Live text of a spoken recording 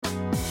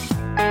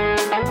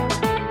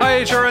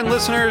HRN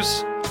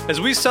listeners.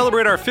 As we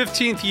celebrate our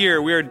 15th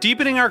year, we are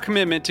deepening our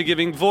commitment to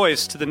giving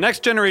voice to the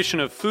next generation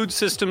of food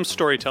systems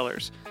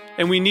storytellers,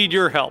 and we need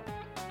your help.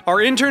 Our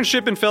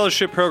internship and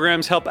fellowship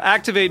programs help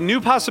activate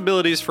new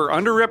possibilities for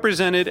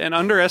underrepresented and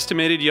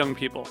underestimated young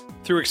people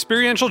through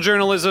experiential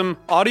journalism,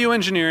 audio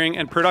engineering,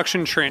 and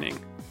production training.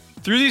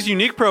 Through these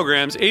unique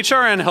programs,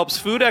 HRN helps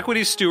food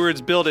equity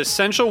stewards build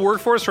essential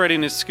workforce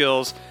readiness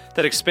skills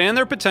that expand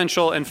their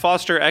potential and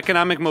foster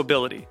economic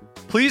mobility.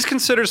 Please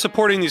consider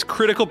supporting these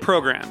critical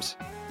programs.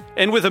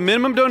 And with a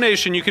minimum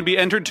donation, you can be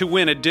entered to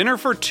win a dinner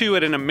for two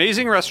at an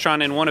amazing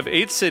restaurant in one of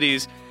 8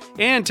 cities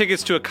and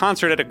tickets to a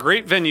concert at a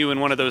great venue in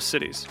one of those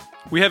cities.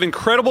 We have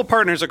incredible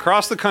partners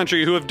across the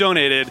country who have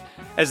donated,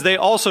 as they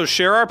also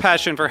share our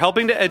passion for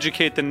helping to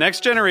educate the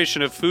next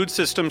generation of food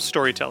systems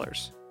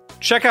storytellers.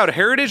 Check out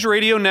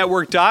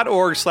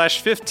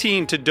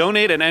heritageradionetwork.org/15 to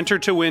donate and enter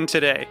to win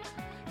today.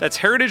 That's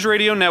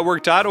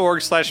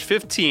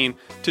heritageradionetwork.org/15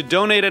 to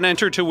donate and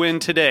enter to win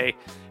today.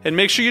 And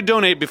make sure you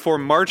donate before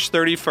March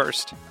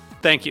 31st.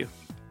 Thank you.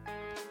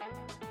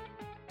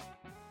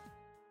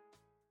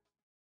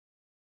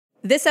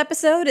 This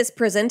episode is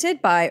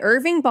presented by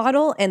Irving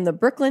Bottle and the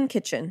Brooklyn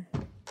Kitchen.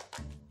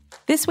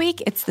 This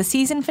week, it's the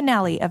season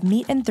finale of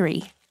Meat and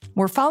Three.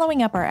 We're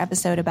following up our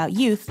episode about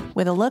youth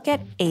with a look at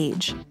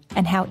age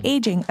and how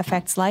aging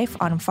affects life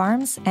on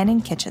farms and in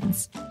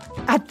kitchens.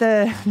 At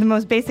the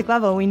most basic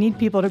level, we need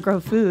people to grow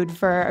food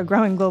for a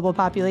growing global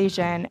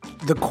population.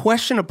 The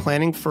question of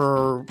planning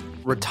for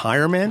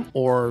retirement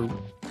or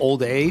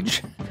old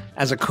age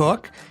as a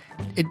cook,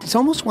 it's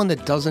almost one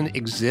that doesn't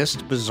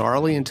exist,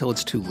 bizarrely, until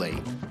it's too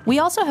late. We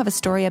also have a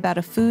story about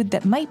a food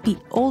that might be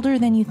older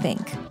than you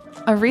think.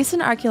 A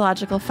recent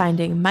archaeological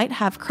finding might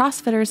have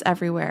CrossFitters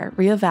everywhere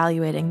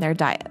reevaluating their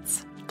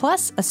diets.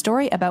 Plus, a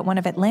story about one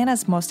of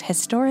Atlanta's most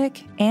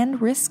historic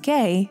and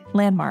risque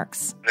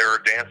landmarks. There are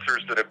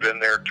dancers that have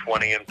been there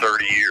 20 and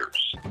 30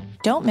 years.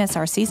 Don't miss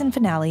our season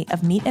finale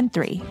of Meat and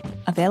Three,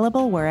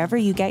 available wherever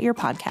you get your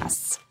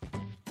podcasts.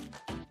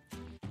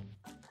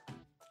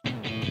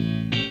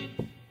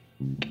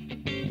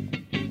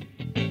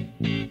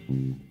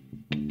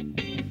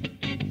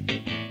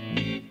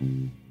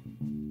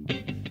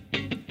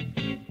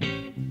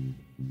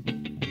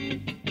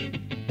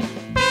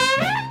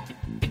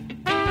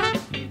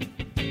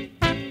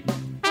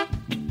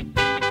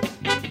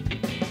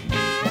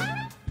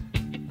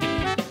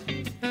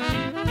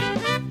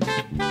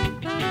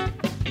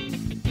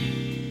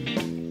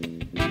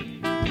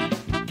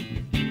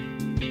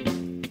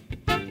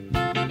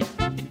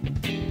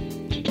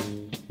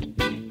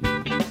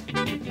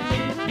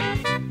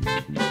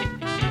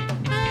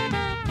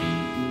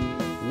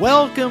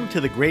 Welcome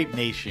to the Grape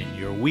Nation,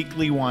 your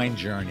weekly wine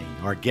journey.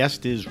 Our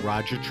guest is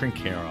Roger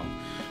Trinchero.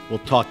 We'll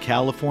talk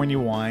California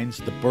wines,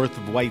 the birth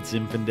of White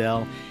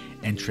Zinfandel,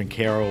 and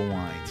Trinchero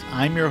wines.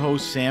 I'm your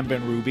host, Sam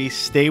Ben-Ruby.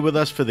 Stay with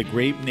us for the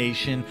Grape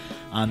Nation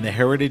on the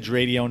Heritage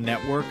Radio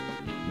Network.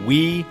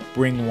 We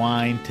bring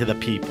wine to the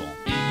people.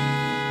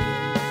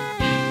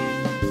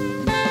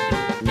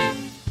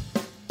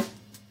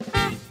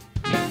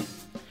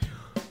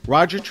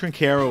 Roger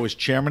Trinchero is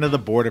chairman of the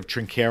board of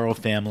Trinchero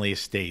Family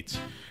Estates.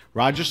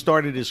 Roger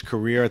started his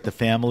career at the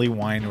family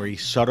winery,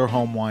 Sutter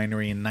Home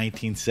Winery, in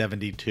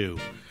 1972.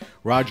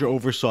 Roger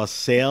oversaw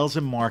sales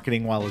and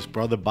marketing while his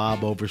brother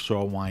Bob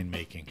oversaw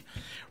winemaking.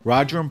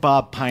 Roger and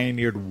Bob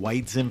pioneered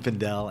White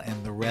Zinfandel,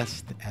 and the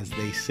rest, as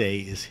they say,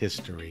 is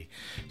history.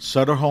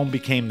 Sutter Home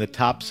became the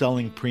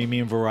top-selling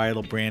premium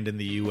varietal brand in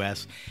the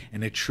U.S.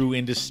 and a true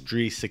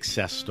industry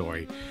success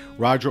story.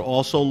 Roger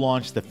also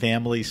launched the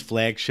family's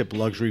flagship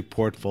luxury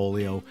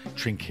portfolio,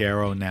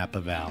 Trinchero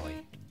Napa Valley.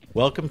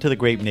 Welcome to the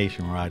Grape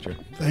Nation, Roger.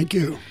 Thank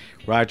you.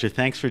 Roger,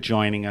 thanks for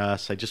joining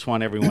us. I just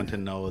want everyone to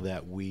know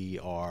that we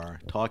are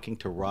talking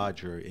to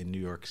Roger in New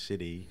York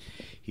City.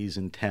 He's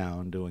in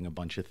town doing a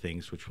bunch of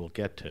things, which we'll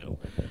get to.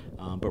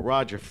 But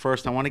Roger,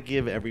 first, I want to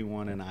give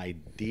everyone an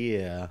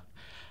idea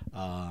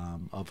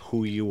of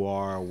who you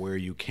are, where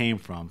you came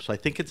from. So I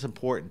think it's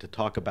important to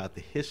talk about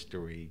the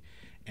history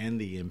and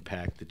the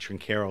impact the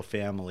Trinchero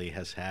family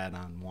has had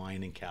on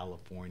wine in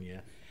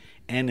California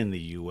and in the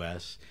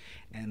U.S.,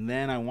 and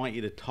then I want you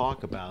to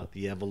talk about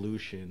the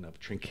evolution of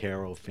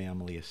Trinchero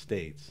Family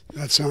Estates.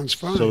 That sounds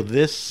fun. So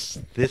this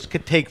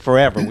could take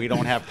forever. We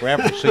don't have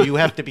forever, so you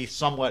have to be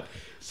somewhat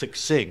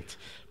succinct.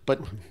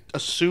 But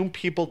assume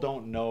people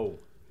don't know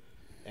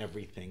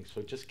everything,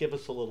 so just give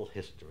us a little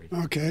history.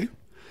 Okay.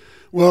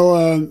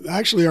 Well,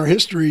 actually, our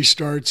history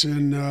starts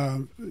in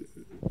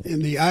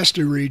the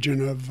Asti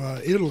region of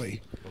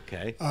Italy.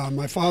 Okay.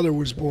 My father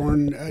was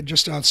born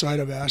just outside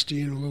of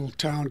Asti in a little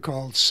town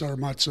called San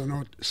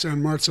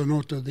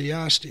Marzanotto di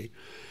Asti.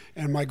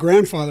 And my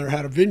grandfather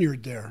had a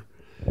vineyard there.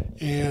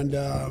 And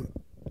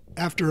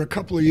after a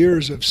couple of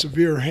years of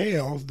severe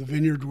hail, the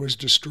vineyard was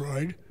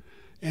destroyed.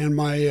 And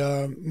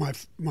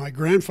my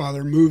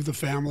grandfather moved the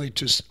family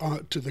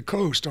to the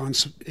coast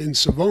in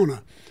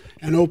Savona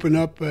and opened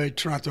up a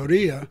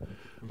trattoria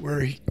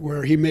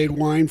where he made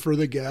wine for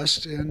the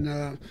guests,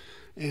 and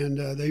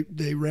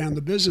they ran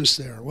the business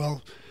there.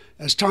 Well,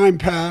 as time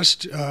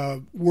passed,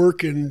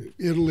 work in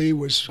Italy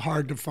was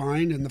hard to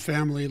find, and the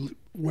family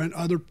went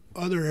other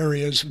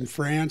areas in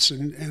France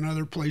and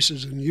other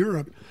places in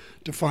Europe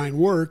to find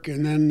work.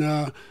 And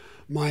then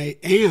my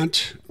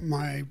aunt,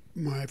 my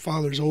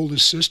father's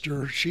oldest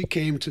sister, she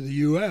came to the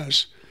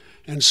U.S.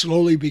 and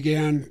slowly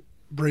began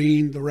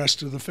bringing the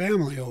rest of the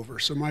family over.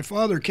 So my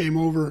father came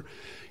over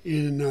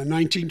in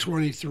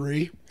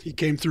 1923. He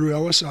came through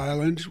Ellis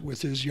Island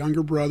with his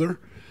younger brother,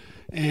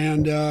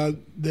 and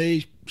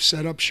they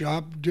set up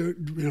shop,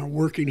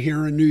 working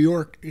here in New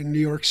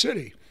York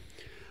City.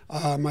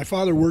 My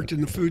father worked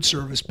in the food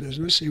service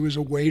business. He was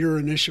a waiter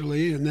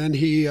initially, and then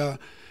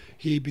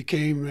he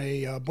became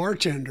a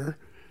bartender,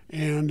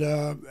 and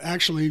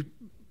actually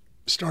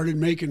started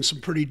making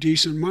some pretty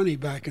decent money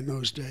back in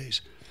those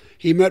days.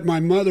 He met my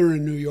mother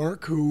in New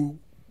York, who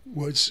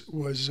was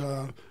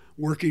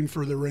working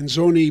for the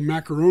Renzoni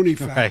macaroni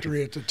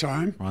factory at the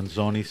time.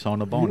 Renzoni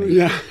Sonoboni.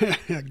 Yeah,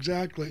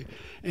 exactly.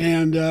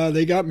 And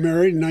they got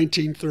married in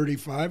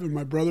 1935, and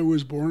my brother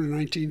was born in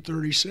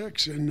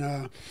 1936,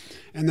 and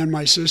then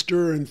my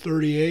sister in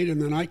 38,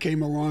 and then I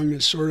came along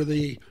as sort of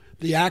the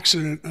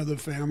accident of the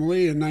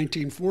family in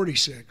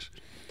 1946,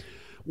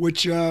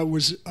 which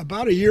was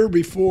about a year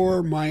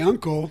before my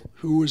uncle,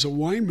 who was a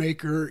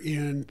winemaker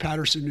in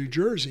Paterson, New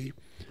Jersey.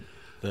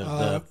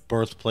 The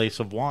birthplace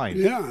of wine.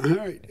 Yeah,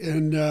 right.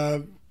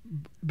 And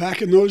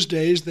back in those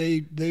days,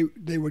 they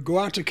would go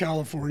out to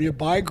California,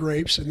 buy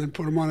grapes, and then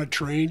put them on a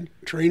train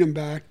them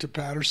back to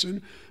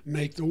Paterson,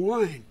 make the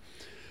wine.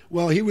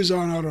 Well, he was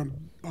on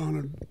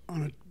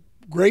a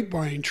grape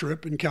buying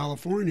trip in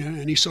California,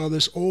 and he saw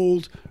this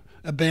old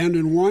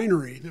abandoned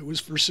winery that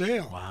was for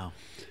sale. Wow.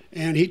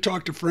 And he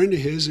talked a friend of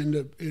his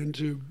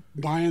into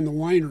buying the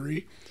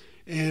winery,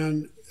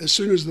 and as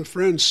soon as the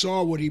friend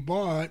saw what he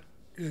bought,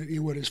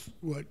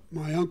 what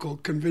my uncle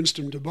convinced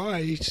him to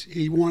buy,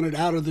 he wanted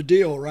out of the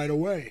deal right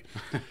away.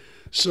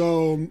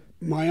 So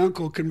my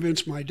uncle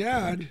convinced my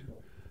dad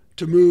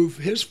to move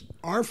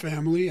our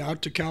family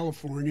out to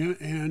California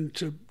and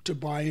to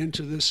buy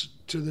into this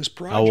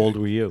project. How old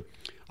were you?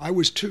 I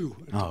was 2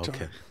 at the time.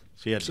 Okay.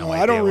 So you had So no I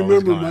idea don't what was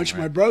remember going on, much.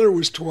 right? My brother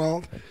was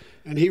 12,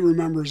 and he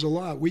remembers a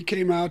lot. We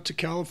came out to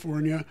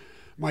California.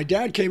 My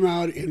dad came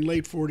out in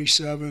late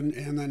 47,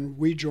 and then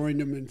we joined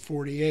him in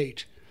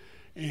 48.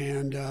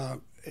 And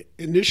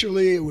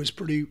initially, it was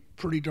pretty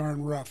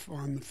darn rough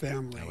on the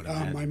family.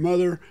 My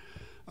mother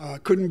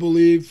couldn't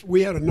believe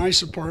we had a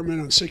nice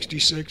apartment on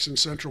 66 in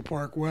Central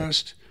Park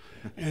West,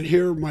 and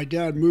here my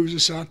dad moves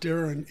us out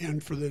there,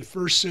 and for the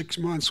first 6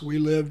 months, we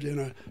lived in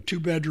a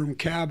 2-bedroom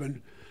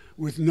cabin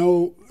with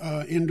no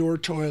indoor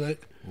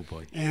toilet. Oh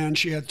boy. And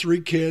she had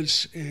 3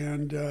 kids,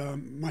 and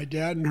my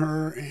dad and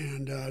her,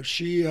 and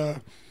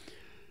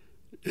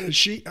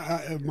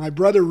my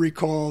brother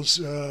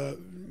recalls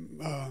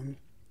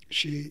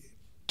she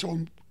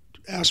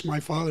asked my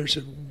father,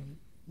 said,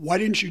 "Why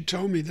didn't you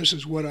tell me this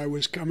is what I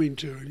was coming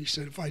to?" And he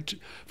said, "If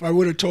I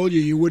would have told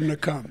you, you wouldn't have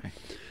come."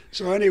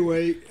 So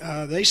anyway,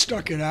 they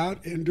stuck it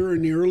out, and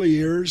during the early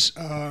years,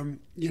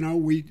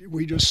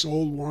 we just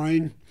sold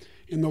wine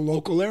in the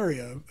local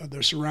area of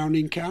the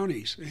surrounding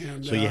counties.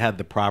 And So you had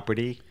the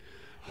property,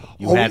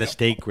 you had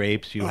estate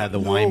grapes, you had the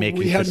winemaking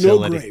we had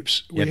facility. no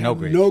grapes. You had no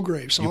grapes. No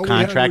grapes. You All we had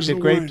was contracted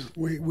the grapes?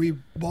 wine. We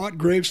bought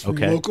grapes from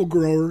Okay. local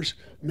growers,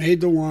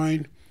 made the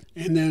wine,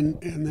 and then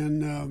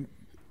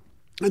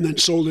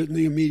sold it in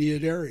the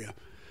immediate area.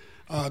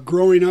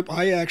 Growing up,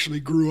 I actually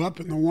grew up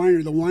in the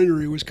winery. The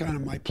winery was kind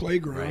of my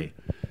playground. Right.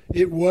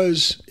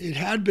 It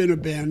had been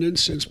abandoned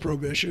since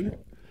Prohibition.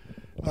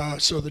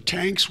 So the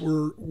tanks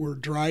were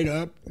dried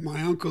up.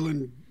 My uncle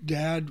and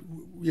dad,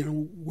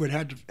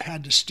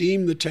 had to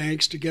steam the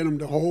tanks to get them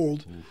to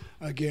hold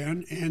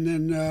again. And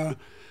then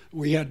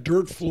we had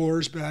dirt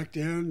floors back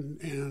then,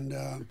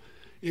 and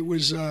it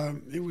was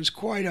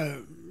quite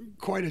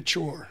a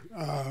chore.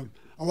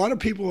 A lot of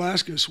people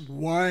ask us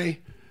why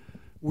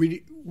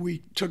we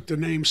took the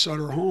name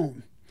Sutter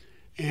Home,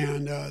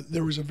 and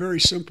there was a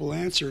very simple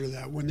answer to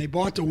that. When they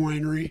bought the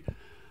winery,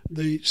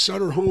 the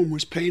Sutter Home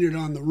was painted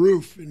on the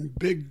roof in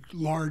big,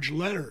 large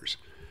letters.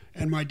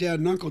 And my dad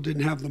and uncle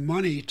didn't have the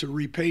money to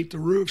repaint the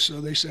roof,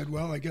 so they said,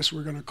 well, I guess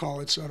we're going to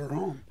call it Sutter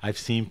Home. I've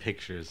seen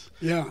pictures.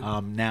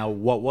 Yeah. Now,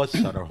 what was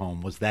Sutter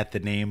Home? Was that the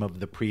name of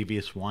the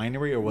previous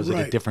winery, or was it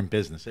a different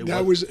business?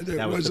 That was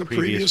a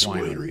previous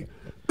winery.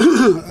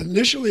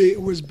 Initially,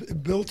 it was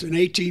built in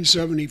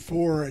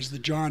 1874 as the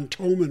John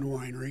Toman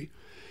Winery.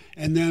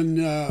 And then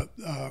a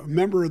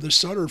member of the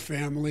Sutter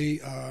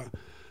family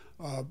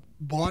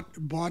bought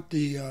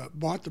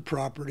the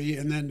property,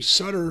 and then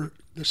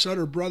the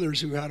Sutter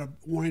brothers, who had a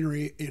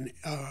winery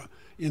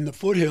in the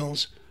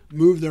foothills,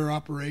 moved their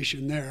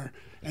operation there,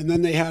 and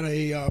then they had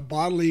a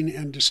bottling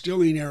and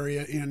distilling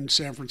area in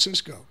San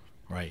Francisco.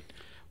 Right.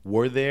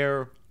 Were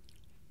there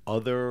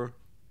other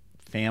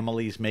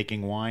families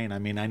making wine? I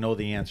mean, I know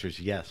the answer is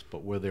yes,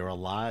 but were there a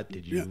lot?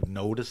 Did you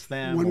notice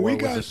them, When or we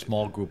was it a got-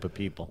 small group of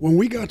people? When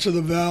we got to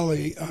the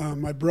valley,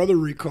 my brother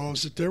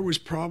recalls that there was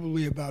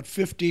probably about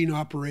 15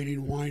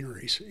 operating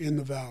wineries in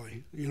the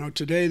valley. You know,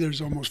 today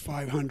there's almost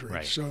 500.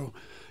 Right. So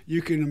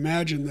you can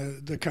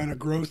imagine the kind of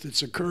growth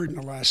that's occurred in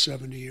the last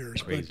 70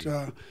 years. Crazy.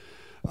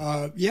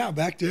 But yeah,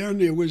 back then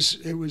it was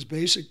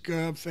basic,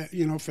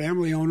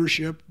 family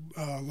ownership.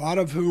 A lot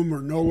of whom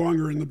are no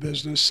longer in the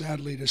business,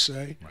 sadly to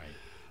say.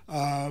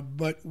 Right.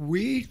 But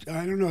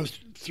I don't know,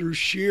 through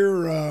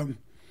sheer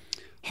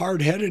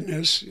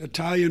hard-headedness,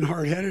 Italian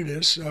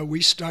hard-headedness,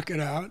 we stuck it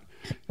out,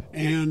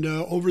 and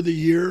over the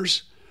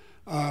years,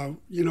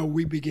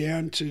 we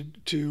began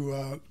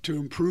to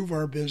improve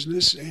our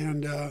business.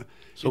 And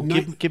So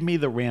give me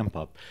the ramp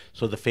up.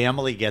 So the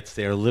family gets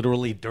there,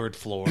 literally dirt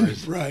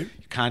floors, right,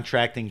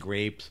 contracting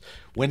grapes.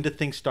 When do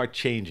things start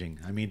changing?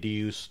 I mean, do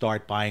you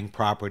start buying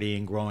property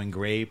and growing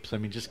grapes? I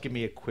mean, just give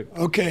me a quick.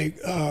 Okay,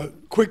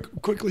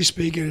 quickly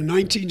speaking, in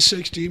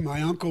 1960,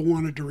 my uncle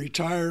wanted to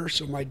retire,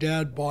 so my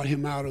dad bought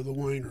him out of the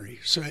winery.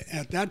 So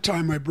at that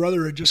time, my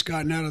brother had just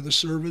gotten out of the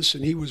service,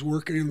 and he was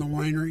working in the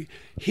winery.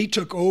 He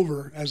took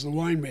over as the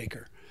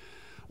winemaker.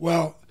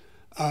 Well,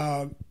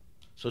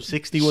 so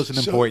 60 was an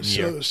important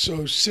year.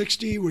 So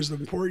 60 was the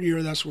important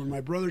year. That's when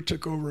my brother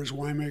took over as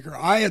winemaker.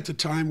 I, at the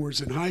time,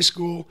 was in high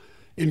school,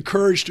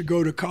 encouraged to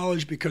go to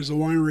college because the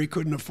winery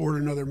couldn't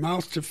afford another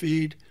mouth to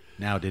feed.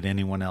 Now, did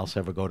anyone else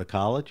ever go to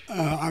college?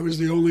 I was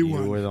the only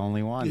one. You were the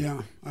only one.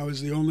 Yeah, I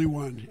was the only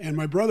one. And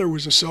my brother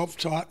was a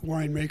self-taught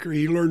winemaker.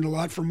 He learned a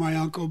lot from my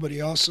uncle, but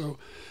he also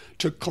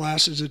took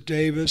classes at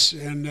Davis.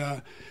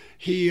 And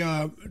he,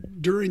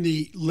 during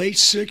the late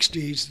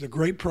 60s, the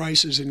grape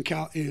prices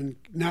in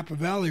Napa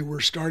Valley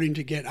were starting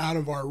to get out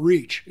of our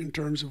reach in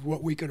terms of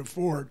what we could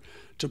afford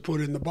to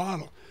put in the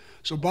bottle.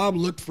 So Bob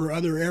looked for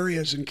other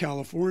areas in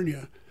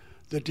California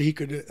that he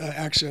could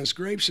access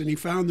grapes, and he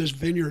found this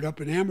vineyard up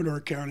in Amador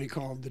County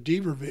called the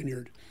Deaver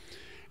Vineyard.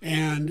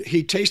 And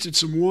he tasted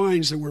some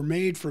wines that were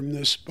made from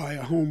this by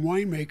a home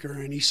winemaker,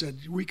 and he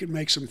said, we could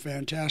make some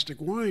fantastic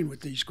wine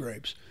with these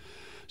grapes.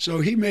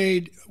 So he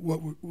made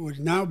what would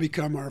now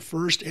become our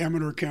first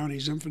Amador County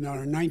Zinfandel,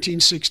 our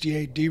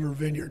 1968 Deaver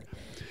Vineyard.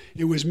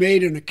 It was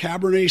made in a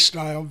Cabernet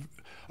style.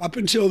 Up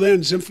until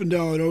then,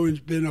 Zinfandel had always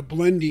been a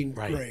blending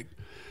grape.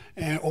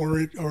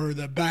 Or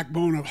the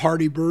backbone of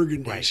Hardy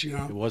Burgundies, right. you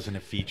know. It wasn't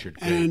a featured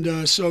grape.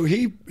 And so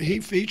he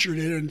featured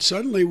it, and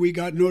suddenly we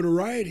got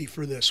notoriety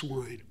for this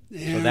wine.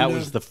 And, so that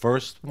was the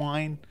first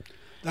wine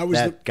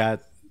that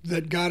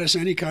got us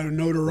any kind of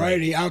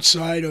notoriety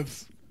outside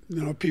of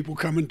people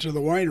coming to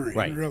the winery,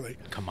 right. Really.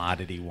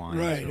 Commodity wines.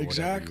 Right,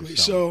 exactly.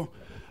 So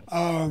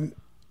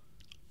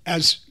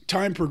as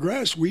time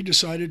progressed, we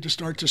decided to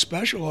start to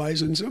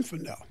specialize in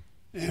Zinfandel.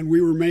 And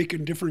we were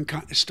making different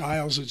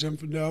styles of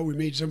Zinfandel. We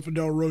made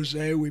Zinfandel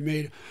Rosé. We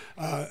made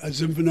a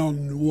Zinfandel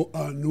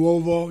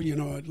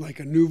Nuovo,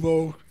 like a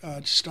Nouveau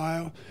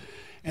style.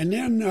 And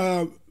then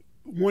in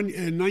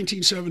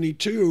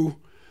 1972,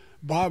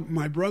 Bob,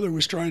 my brother,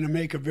 was trying to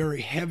make a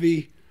very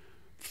heavy,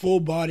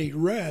 full-bodied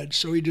red.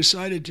 So he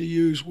decided to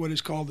use what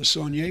is called the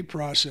Saunier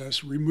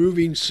process,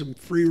 removing some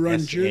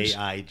free-run juice.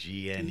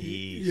 Saigene,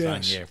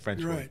 yes, Saunier,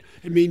 French right. word.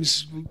 It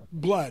means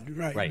blood,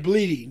 right.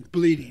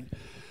 Bleeding.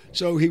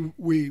 So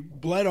we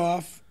bled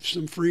off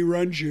some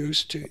free-run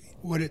juice.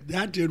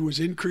 That did was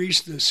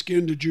increase the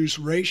skin-to-juice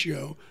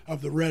ratio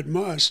of the red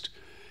must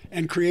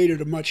and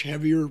created a much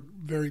heavier,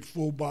 very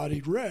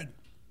full-bodied red.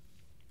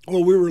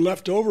 Well, we were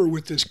left over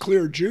with this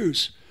clear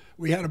juice.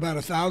 We had about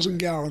 1,000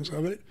 gallons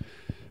of it.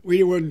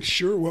 We weren't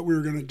sure what we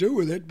were going to do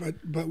with it,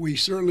 but we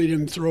certainly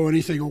didn't throw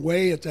anything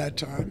away at that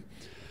time.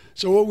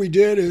 So what we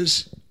did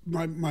is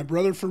my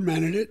brother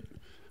fermented it.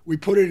 We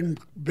put it in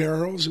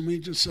barrels, and we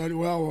decided,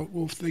 well,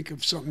 we'll think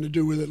of something to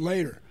do with it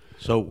later.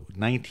 So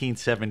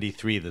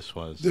 1973 this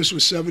was? This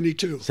was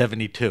 72.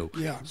 72.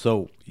 Yeah.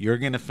 So you're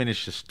going to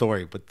finish the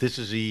story, but this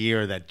is a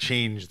year that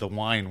changed the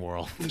wine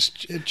world.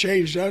 It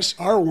changed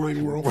our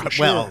wine world for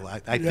sure.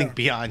 Well, I think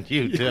beyond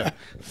you, too. Yeah.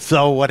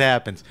 So what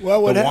happens?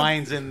 Well,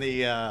 wine's in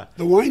the...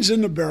 The wine's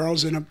in the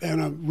barrels, and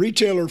a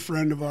retailer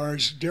friend of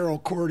ours,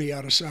 Daryl Cordy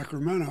out of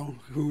Sacramento,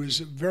 who is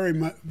very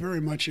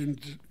much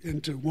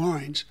into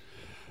wines,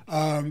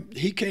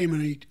 he came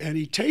and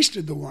he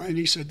tasted the wine.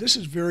 He said, this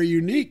is very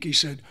unique. He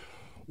said,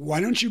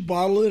 why don't you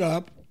bottle it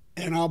up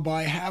and I'll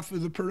buy half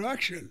of the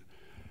production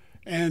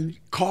and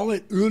call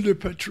it Huile de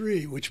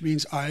Patrie, which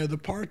means eye of the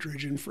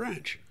partridge in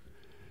French.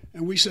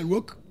 And we said,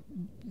 we'll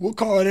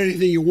call it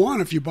anything you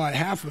want if you buy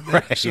half of it.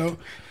 Right.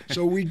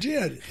 So we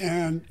did.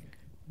 And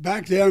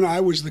back then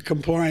I was the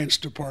compliance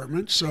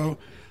department. So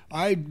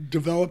I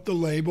developed the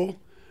label.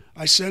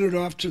 I sent it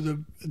off to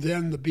the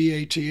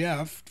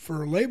BATF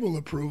for label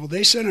approval.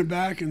 They sent it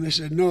back and they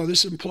said, no,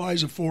 this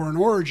implies a foreign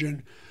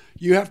origin.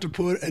 You have to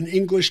put an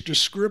English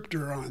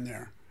descriptor on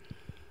there.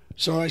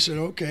 So I said,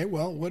 okay,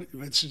 well,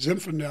 it's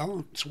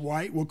Zinfandel. It's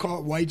white. We'll call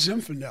it white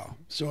Zinfandel.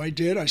 So I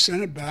did. I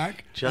sent it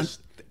back.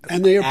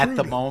 And they approved at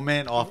the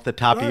moment, off the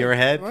top of your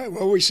head? Right.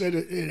 Well, we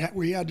said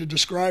we had to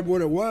describe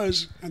what it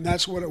was, and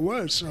that's what it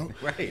was. So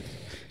right.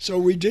 So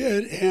we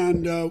did,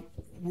 and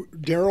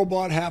Daryl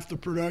bought half the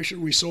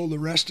production. We sold the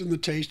rest in the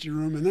tasting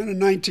room. And then in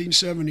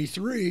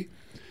 1973,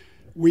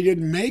 we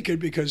didn't make it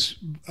because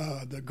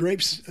the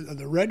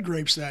red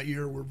grapes that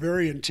year were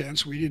very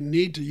intense. We didn't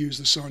need to use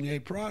the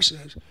Saunier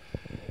process.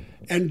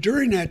 And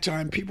during that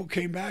time, people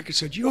came back and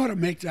said, you ought to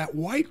make that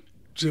white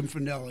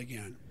Zinfandel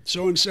again.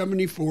 So in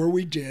 74,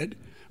 we did.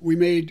 We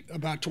made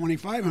about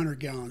 2,500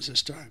 gallons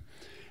this time,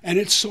 and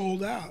it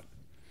sold out.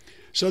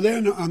 So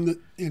then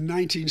in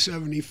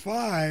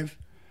 1975,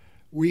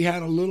 we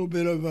had a little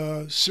bit of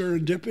a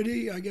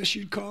serendipity, I guess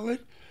you'd call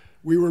it.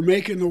 We were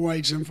making the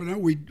white Zinfandel.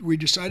 We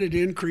decided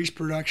to increase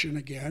production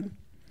again,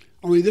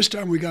 only this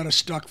time we got a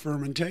stuck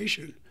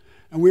fermentation.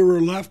 And we were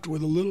left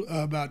with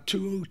about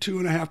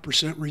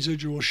 2.5%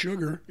 residual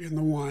sugar in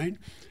the wine,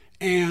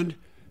 and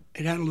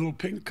it had a little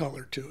pink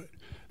color to it.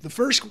 The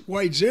first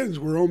white Zins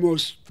were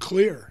almost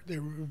clear. They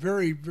were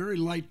very, very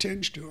light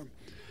tinge to them.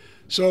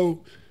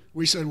 So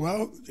we said,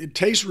 well, it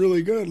tastes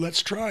really good.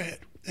 Let's try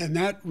it. And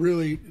that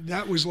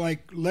was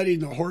like letting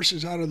the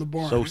horses out of the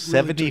barn. So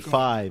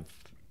 75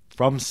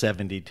 from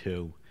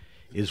 72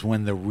 is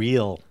when the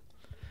real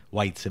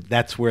whites,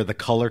 that's where the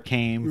color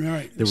came.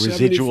 Right. The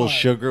residual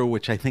sugar,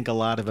 which I think a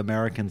lot of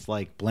Americans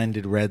like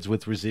blended reds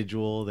with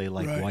residual. They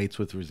like whites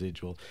with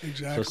residual.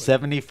 Exactly. So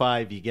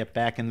 75, you get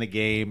back in the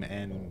game,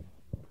 and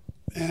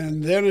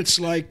then it's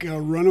like a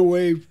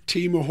runaway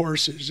team of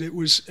horses. It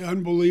was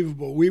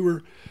unbelievable. We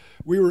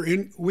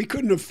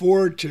couldn't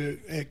afford to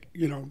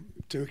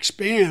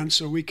expand,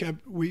 so we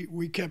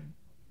kept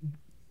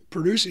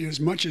producing as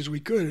much as we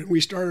could, and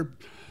we started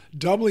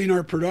doubling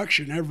our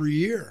production every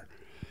year.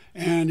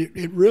 And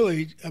it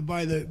really,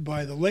 by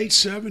the late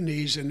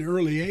 70s and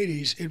early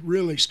 80s, it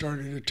really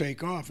started to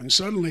take off. And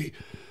suddenly,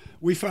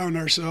 we found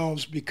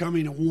ourselves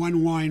becoming a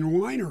one-wine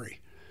winery.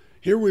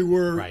 Here we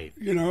were,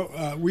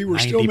 we were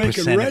still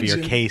making reds. 90% of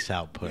your case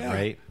output,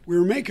 right? We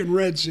were making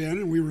reds in,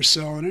 and we were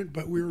selling it,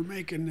 but we were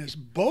making this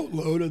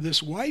boatload of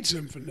this white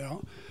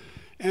Zinfandel.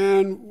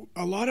 And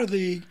a lot of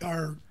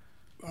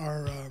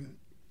our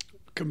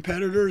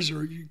competitors,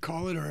 or you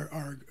call it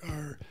our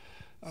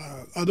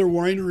other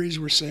wineries,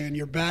 were saying,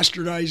 you're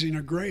bastardizing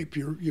a grape.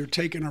 You're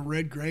taking a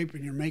red grape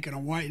and you're making a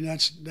white, and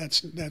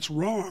that's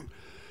wrong.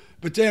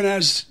 But then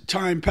as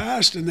time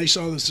passed and they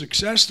saw the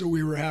success that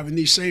we were having,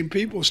 these same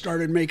people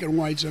started making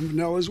white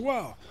Zinfandel as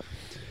well.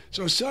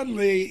 So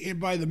suddenly,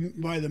 by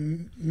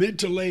the mid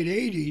to late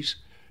 80s,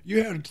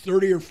 you had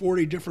 30 or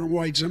 40 different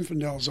white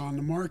Zinfandels on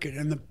the market,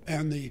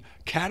 and the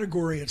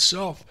category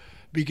itself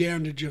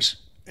began to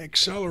just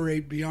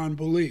accelerate beyond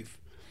belief,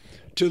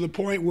 to the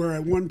point where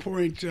at one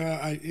point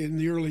in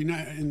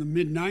the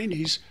mid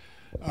 90s,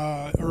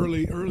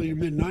 early to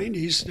mid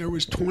 90s, there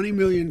was 20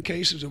 million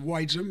cases of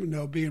white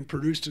Zinfandel being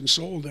produced and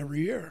sold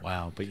every year.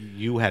 Wow! But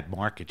you had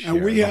market share.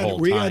 And we had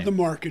had the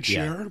market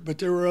share, but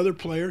there were other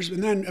players,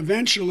 and then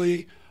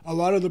eventually a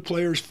lot of the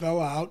players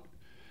fell out,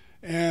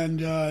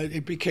 and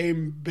it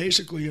became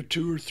basically a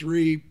 2 or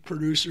 3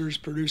 producers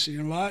producing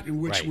a lot, in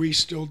which we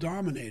still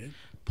dominated.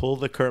 Pull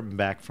the curtain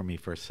back for me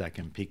for a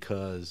second,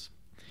 because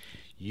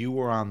you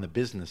were on the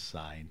business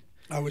side.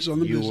 I was on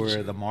the business side. You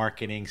were the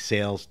marketing,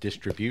 sales,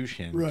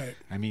 distribution. Right.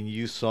 I mean,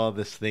 you saw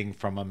this thing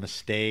from a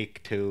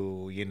mistake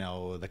to,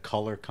 the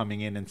color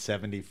coming in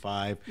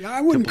 75. Yeah,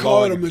 I wouldn't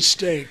call it a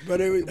mistake,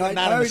 but it was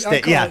not a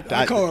mistake.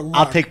 I call it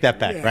luck. I'll take that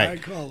back. Yeah, right. I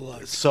call it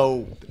luck.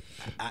 So,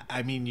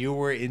 I mean, you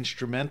were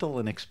instrumental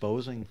in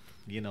exposing,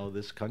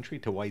 this country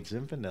to white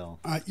Zinfandel.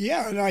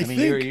 Yeah, and I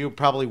think you're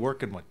probably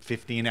working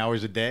 15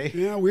 hours a day.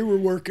 Yeah, we were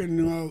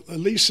working at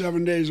least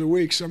 7 days a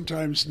week.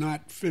 Sometimes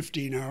not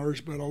 15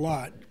 hours, but a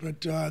lot. But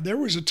there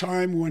was a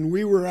time when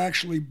we were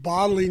actually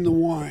bottling the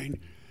wine.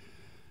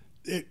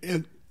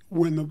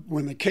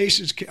 When the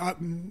cases,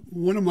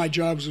 one of my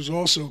jobs was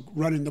also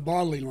running the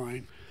bottling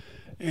line,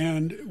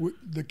 and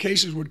the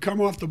cases would come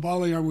off the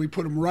bottling line. We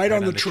put them right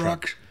on the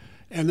truck,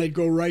 and they'd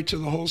go right to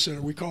the wholesaler.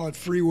 We call it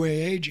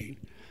freeway aging.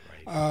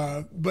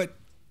 But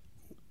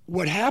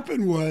what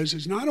happened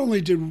is not only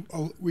did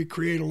we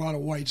create a lot of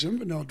white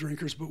Zinfandel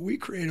drinkers, but we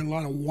created a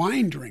lot of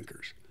wine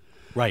drinkers.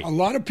 Right. A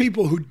lot of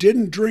people who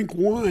didn't drink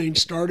wine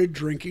started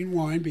drinking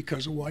wine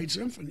because of white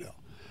Zinfandel.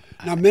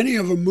 Now, many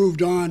of them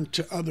moved on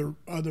to other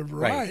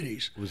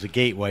varieties. Right. It was a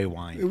gateway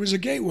wine. It was a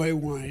gateway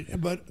wine.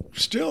 But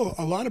still,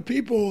 a lot of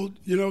people,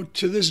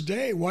 to this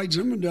day, white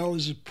Zinfandel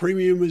is as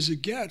premium as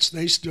it gets.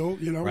 They still,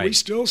 we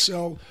still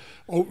sell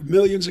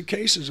millions of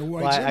cases of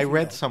white Zinfandel. I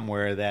read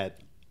somewhere that,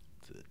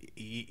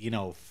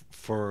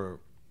 for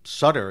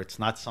Sutter, it's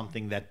not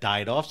something that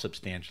died off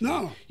substantially.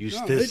 No.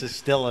 This is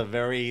still a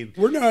very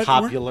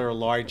popular,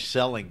 large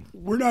selling.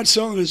 We're not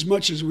selling as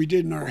much as we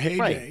did in our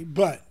heyday,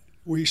 but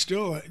we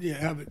still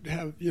have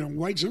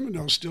white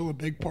Zinfandel is still a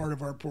big part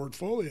of our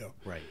portfolio.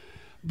 Right.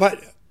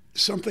 But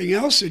something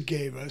else it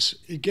gave us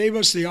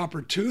the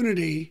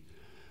opportunity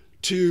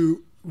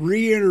to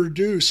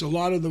reintroduce a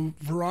lot of the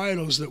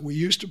varietals that we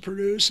used to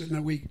produce, and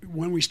that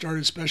when we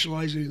started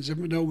specializing in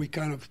Zinfandel, we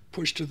kind of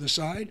pushed to the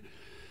side.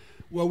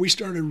 Well, we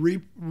started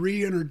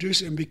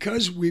reintroducing, and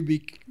because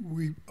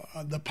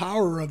the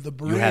power of the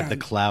brand, you had the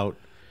clout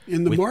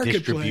in the with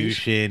marketplace,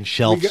 distribution,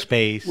 shelf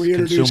space, we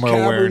introduced consumer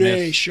Cabernet,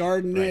 awareness,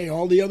 Chardonnay,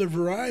 all the other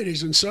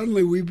varieties, and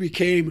suddenly we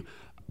became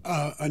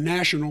a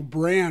national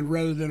brand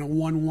rather than a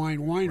one wine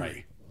winery.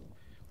 Right.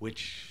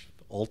 Which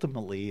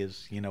ultimately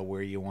is,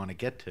 where you want to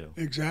get to.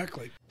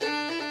 Exactly.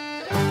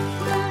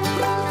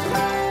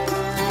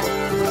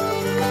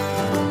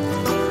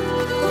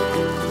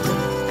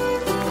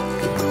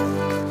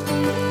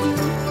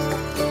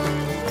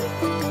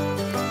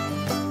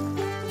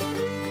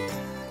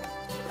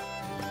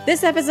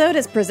 This episode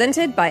is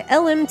presented by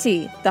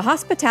LMT, the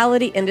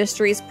hospitality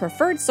industry's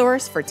preferred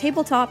source for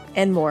tabletop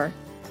and more.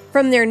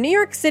 From their New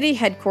York City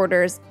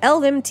headquarters,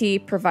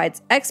 LMT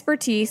provides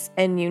expertise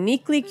and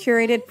uniquely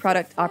curated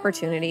product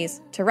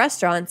opportunities to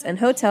restaurants and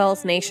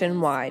hotels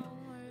nationwide.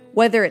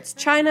 Whether it's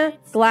china,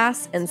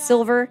 glass, and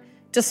silver,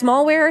 to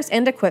smallwares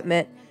and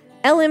equipment,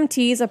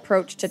 LMT's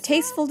approach to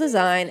tasteful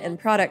design and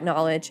product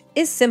knowledge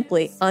is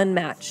simply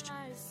unmatched.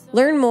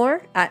 Learn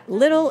more at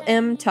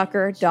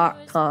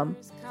littlemtucker.com.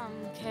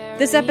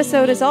 This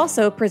episode is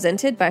also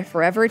presented by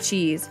Forever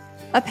Cheese,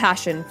 a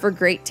passion for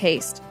great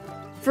taste.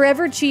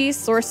 Forever Cheese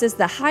sources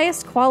the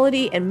highest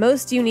quality and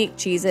most unique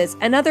cheeses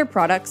and other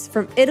products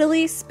from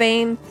Italy,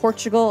 Spain,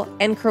 Portugal,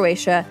 and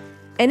Croatia,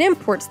 and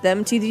imports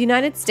them to the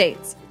United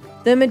States,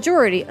 the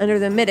majority under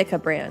the Mitica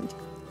brand.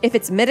 If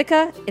it's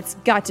Mitica, it's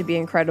got to be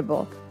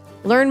incredible.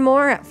 Learn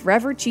more at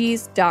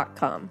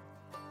forevercheese.com.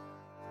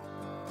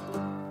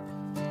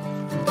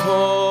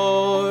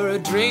 Pour a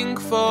drink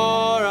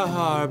for a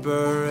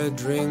harbor, a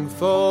drink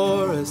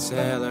for a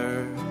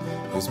sailor,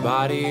 whose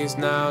body's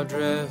now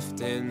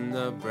drift in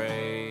the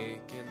break.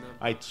 All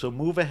right, so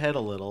move ahead a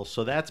little.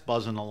 So that's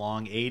buzzing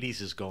along.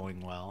 80s is going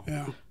well.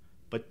 Yeah.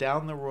 But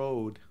down the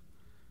road,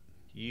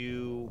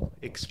 you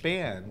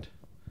expand.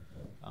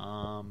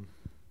 The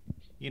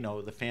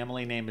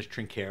family name is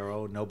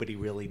Trinchero. Nobody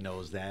really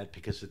knows that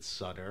because it's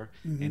Sutter.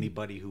 Mm-hmm.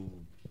 Anybody who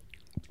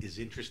is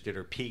interested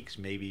or peaks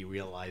maybe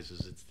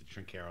realizes it's the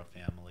Trinchero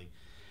family.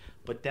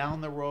 But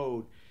down the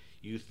road,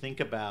 you think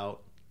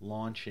about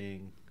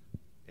launching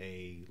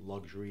a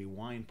luxury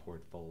wine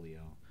portfolio.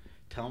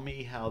 Tell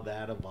me how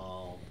that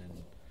evolved.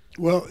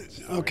 Well,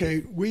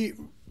 okay, we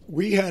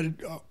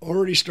had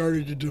already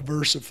started to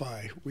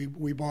diversify.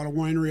 We bought a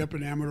winery up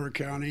in Amador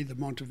County, the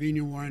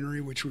Montevino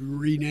Winery, which we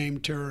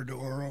renamed Terra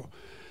d'Oro.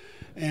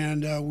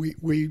 And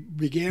we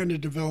began to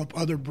develop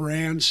other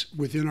brands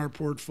within our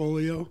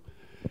portfolio.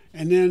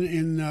 And then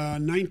in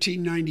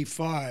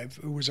 1995,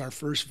 it was our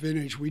first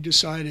vintage, we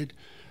decided,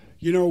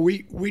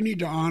 we need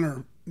to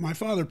honor. My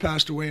father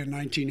passed away in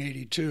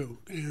 1982,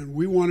 and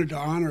we wanted to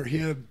honor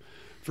him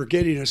for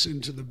getting us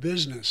into the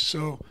business.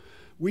 So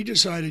we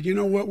decided,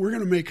 we're going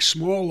to make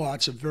small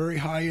lots of very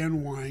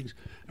high-end wines,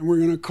 and we're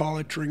going to call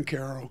it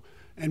Trinchero,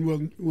 and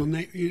we'll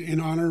in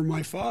honor of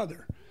my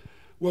father.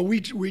 Well, we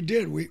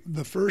did.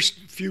 The first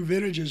few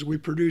vintages we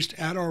produced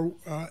at our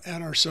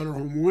Sutter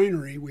Home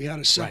Winery. We had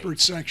a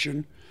separate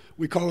section.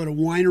 We call it a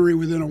winery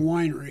within a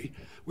winery.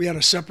 We had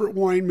a separate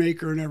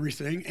winemaker and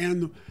everything,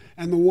 and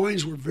the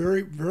wines were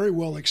very, very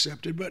well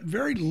accepted, but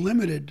very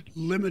limited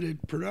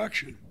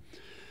production.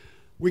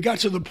 We got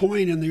to the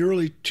point in the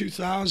early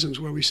 2000s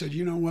where we said,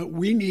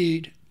 we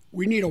need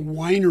a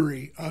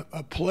winery,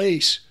 a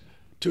place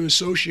to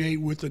associate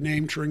with the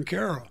name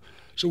Trinchero.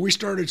 So we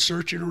started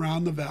searching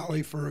around the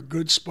valley for a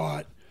good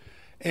spot,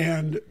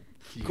 and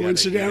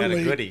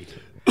coincidentally,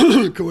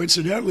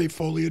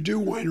 Folia Du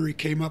Winery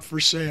came up for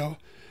sale,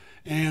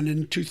 and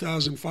in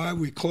 2005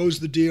 we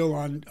closed the deal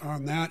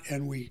on that,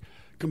 and we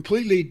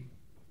completely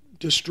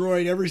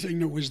destroyed everything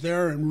that was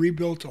there and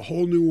rebuilt a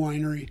whole new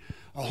winery,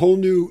 a whole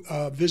new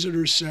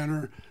visitor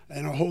center,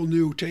 and a whole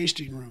new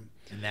tasting room.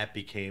 And that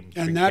became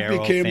the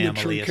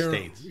Trinchero.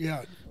 Estates.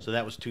 Yeah. So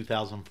that was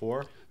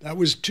 2004? That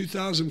was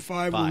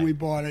 2005 when we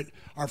bought it.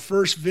 Our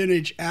first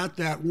vintage at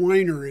that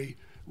winery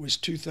was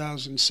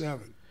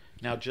 2007.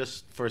 Now,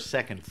 just for a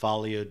second,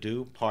 Folia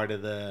Du, part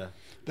of the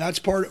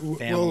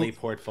family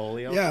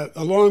portfolio? Yeah,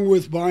 along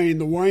with buying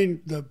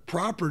the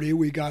property,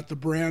 we got the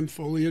brand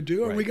Folia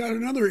Du, and we got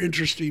another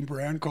interesting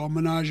brand called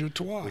Ménage à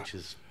Trois. Which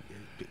is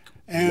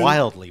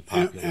wildly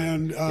popular.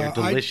 And they're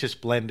delicious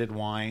blended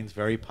wines,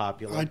 very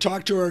popular. I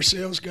talked to our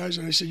sales guys,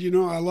 and I said,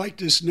 I like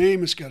this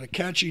name. It's got a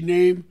catchy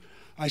name.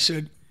 I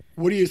said,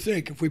 what do you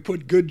think? If we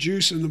put good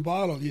juice in the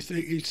bottle, do you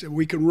think? He said,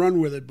 we can run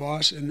with it,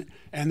 boss. And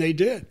they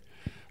did.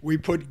 We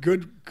put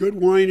good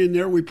wine in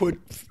there. We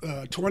put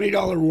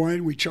 $20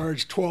 wine. We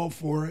charged $12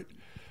 for it.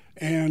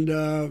 And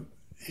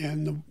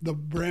the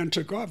brand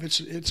took off.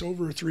 It's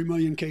over a 3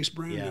 million case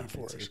brand now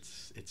for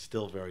us. It's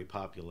still very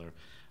popular.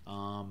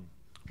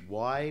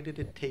 Why did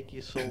it take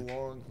you so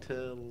long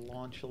to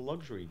launch a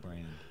luxury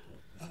brand?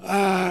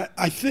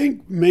 I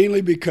think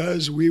mainly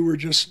because we were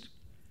just,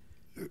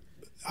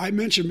 I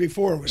mentioned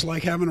before, it was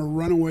like having a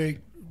runaway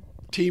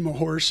team of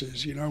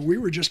horses. You know, we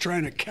were just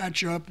trying to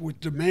catch up with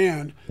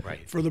demand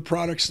for the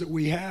products that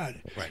we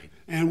had. Right.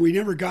 And we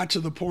never got to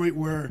the point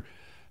where,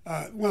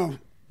 well,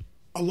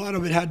 a lot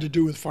of it had to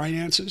do with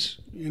finances.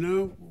 You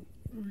know,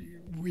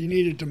 we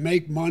needed to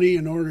make money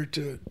in order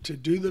to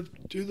do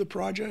the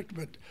project.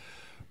 But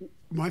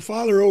my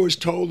father always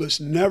told us,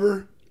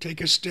 never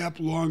take a step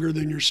longer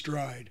than your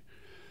stride.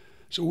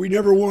 So we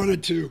never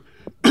wanted to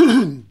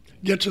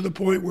get to the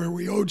point where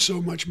we owed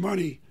so much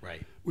money.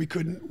 Right. We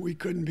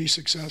couldn't be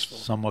successful.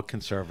 Somewhat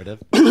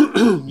conservative.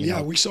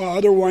 Yeah, we saw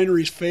other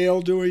wineries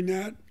fail doing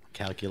that.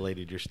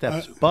 Calculated your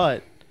steps,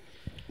 but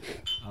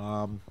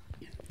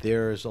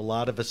there's a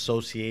lot of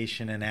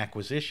association and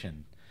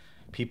acquisition.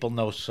 People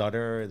know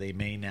Sutter. They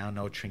may now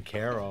know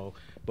Trinchero,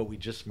 but we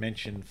just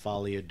mentioned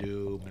Folie à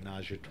Deux,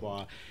 Ménage à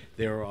Trois.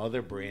 There are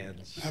other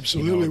brands.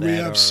 Absolutely, we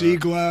have Sea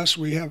Glass.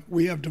 We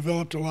have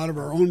developed a lot of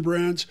our own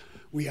brands.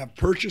 We have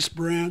purchased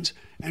brands,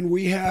 and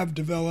we have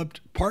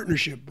developed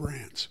partnership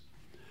brands.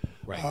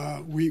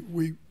 Right.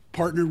 We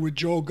partnered with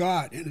Joel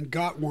Gott and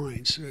Gott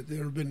Wines. They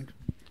have been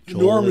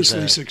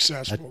enormously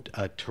successful.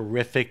 A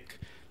terrific,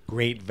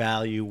 great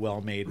value,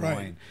 well-made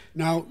wine.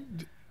 Now,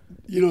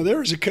 you know,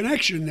 there is a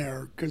connection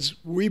there because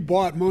we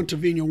bought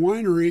Montevino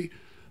Winery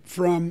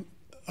from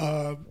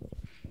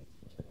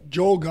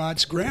Joel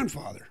Gott's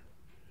grandfather.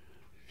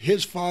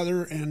 His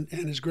father and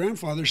his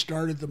grandfather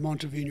started the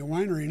Montevino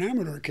Winery in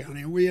Amador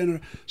County,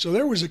 and so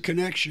there was a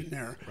connection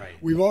there. Right.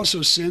 We've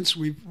also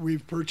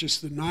we've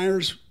purchased the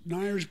Nyers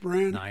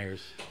brand,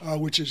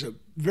 which is a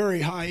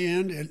very high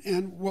end,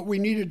 and what we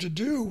needed to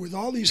do with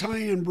all these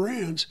high end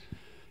brands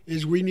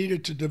is we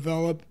needed to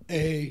develop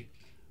a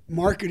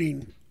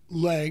marketing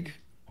leg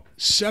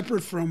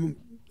separate from,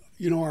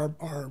 you know,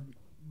 our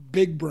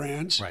big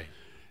brands. Right.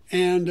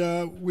 And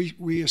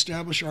we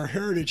established our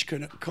Heritage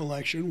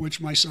Collection,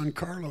 which my son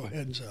Carlo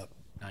heads up.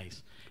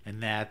 Nice.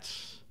 And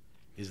that's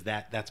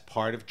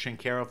part of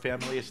Trinchero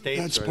Family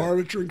Estates? That's part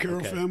of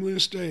Trinchero Family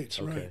Estates,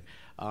 okay.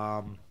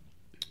 Right.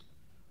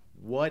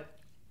 What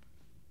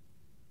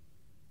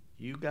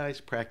you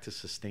guys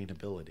practice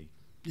sustainability?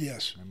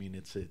 Yes. I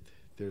mean,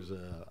 there's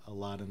a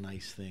lot of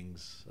nice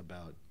things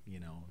about,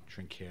 you know,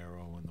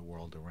 Trinchero and the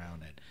world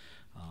around it.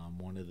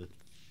 One of the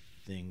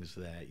things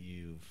that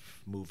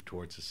you've moved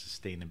towards is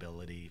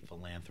sustainability,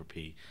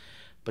 philanthropy.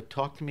 But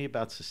talk to me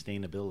about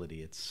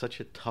sustainability. It's such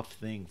a tough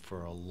thing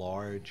for a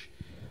large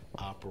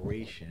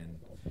operation.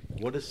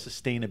 What does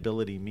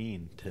sustainability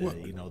mean to the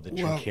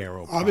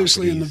Trinchero properties?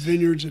 Obviously, in the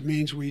vineyards, it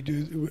means we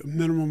do a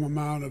minimum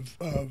amount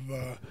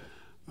of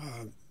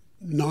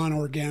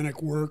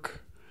non-organic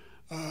work.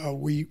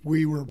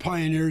 We were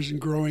pioneers in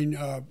growing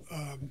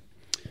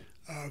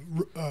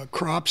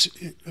crops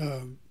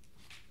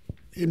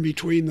in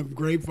between the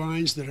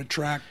grapevines that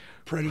attract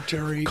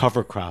predatory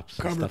cover crops.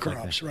 Cover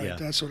crops, like right? Yeah.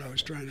 That's what I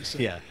was trying to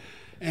say. Yeah.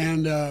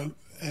 And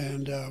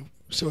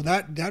so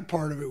that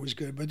part of it was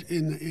good. But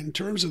in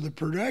terms of the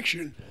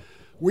production,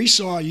 we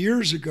saw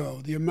years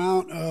ago the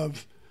amount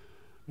of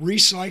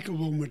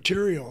recyclable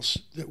materials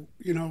that,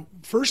 you know,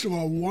 first of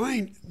all,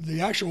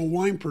 the actual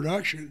wine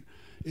production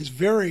is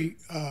very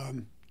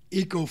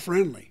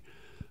eco-friendly.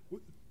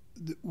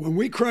 When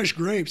we crush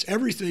grapes,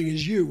 everything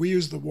is used. We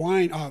use the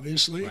wine,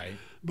 obviously, right.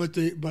 but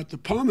the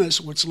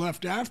pomace, what's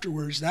left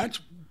afterwards, that's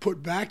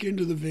put back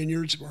into the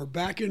vineyards or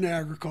back into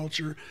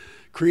agriculture,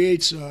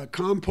 creates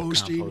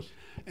composting,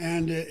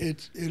 and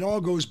it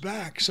all goes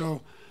back.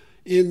 So,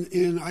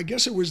 in I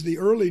guess it was the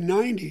early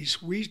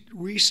 '90s,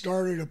 we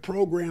started a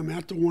program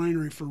at the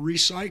winery for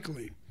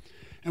recycling,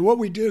 and what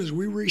we did is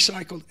we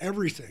recycled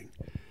everything,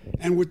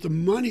 and with the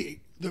money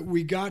that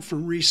we got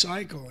from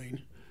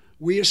recycling,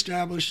 we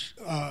established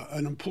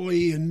an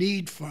employee in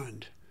need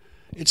fund.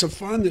 It's a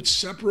fund that's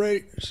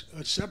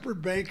a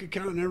separate bank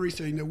account and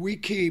everything that we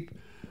keep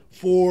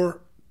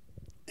for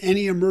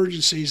any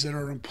emergencies that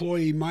our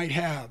employee might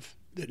have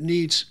that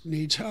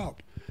needs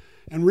help.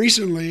 And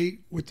recently,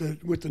 with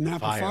the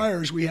Napa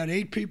fires, we had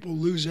 8 people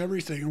lose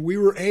everything, and we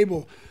were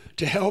able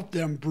to help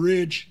them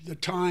bridge the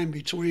time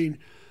between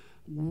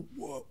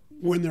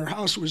when their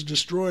house was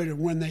destroyed and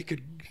when they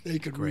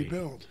could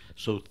rebuild.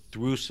 So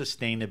through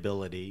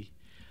sustainability,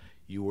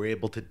 you were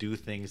able to do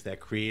things that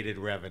created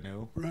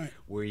revenue, right?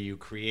 Where you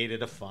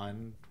created a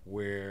fund,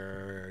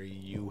 where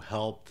you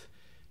helped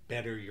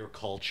better your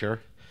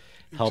culture,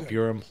 help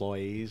your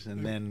employees,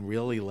 and then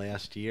really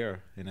last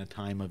year in a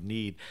time of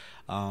need,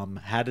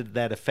 how did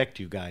that affect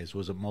you guys?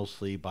 Was it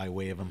mostly by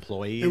way of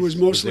employees? It was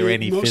mostly, was there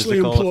any mostly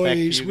physical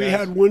employees. Effect to you we guys?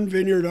 had one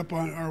vineyard up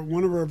on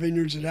one of our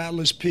vineyards at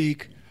Atlas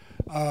Peak.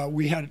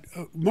 We had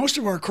most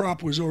of our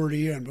crop was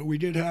already in, but we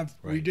did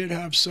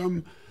have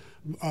some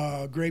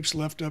grapes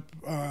left up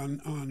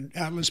on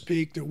Atlas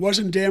Peak that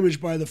wasn't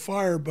damaged by the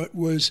fire, but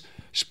was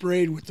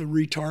sprayed with the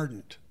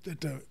retardant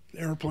that the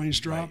airplanes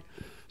dropped.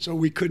 Right. So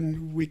we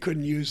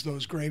couldn't use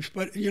those grapes.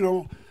 But you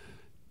know,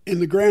 in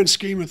the grand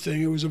scheme of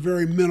things, it was a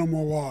very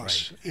minimal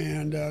loss, right.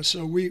 And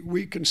so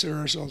we consider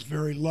ourselves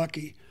very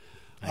lucky.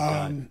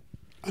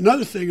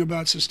 Another thing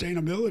about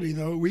sustainability,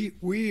 though,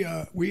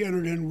 we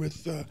entered in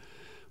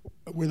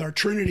with our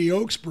Trinity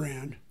Oaks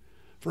brand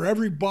for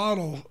every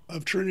bottle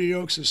of Trinity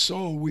Oaks is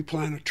sold, we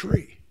plant a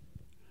tree.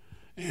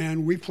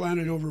 And we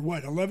planted over,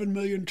 11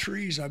 million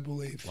trees, I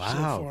believe, so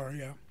far,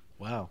 yeah.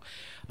 Wow.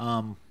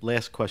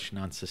 Last question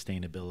on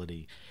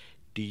sustainability.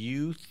 Do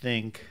you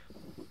think,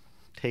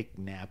 take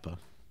Napa,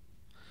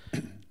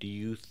 do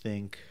you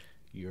think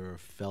your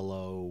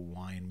fellow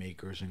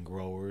winemakers and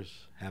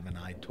growers have an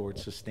eye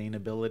towards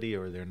sustainability,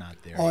 or they're not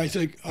there? Oh, I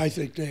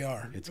think they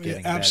are. It's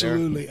getting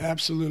absolutely, better?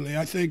 Absolutely.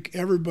 I think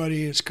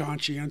everybody is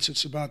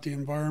conscientious about the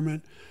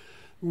environment.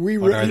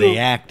 But are they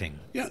acting?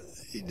 Yeah,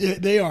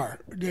 they are.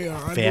 They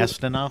are.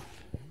 Fast enough?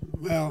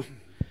 Well,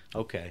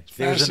 okay.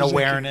 There's an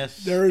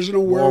awareness. There is an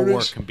awareness. More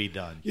work can be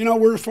done.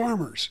 We're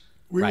farmers.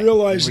 We Right.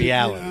 realize In that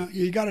reality.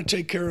 you got to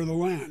take care of the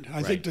land.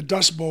 I think the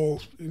Dust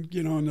Bowl, in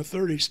the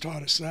 30s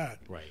taught us that.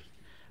 Right.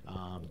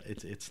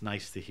 It's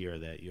nice to hear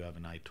that you have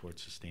an eye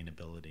towards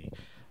sustainability.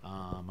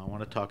 I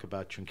want to talk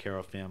about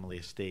Trinchero Family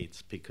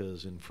Estates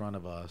because in front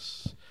of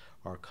us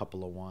are a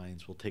couple of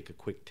wines. We'll take a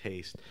quick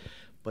taste.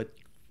 But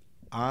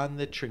on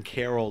the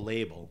Trinchero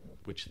label,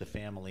 which the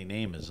family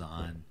name is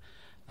on,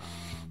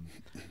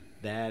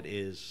 that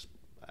is,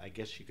 I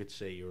guess you could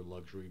say, your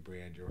luxury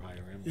brand, your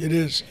higher end. It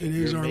is. It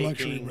is our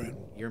luxury brand.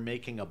 You're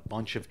making a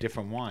bunch of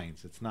different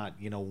wines. It's not,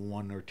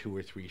 one or two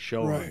or three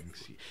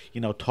showings.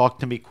 Right. Talk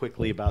to me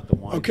quickly about the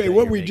wines. Okay,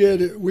 what we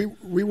did,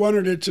 we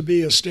wanted it to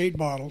be estate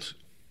bottles,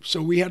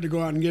 so we had to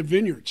go out and get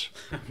vineyards,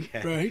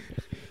 right?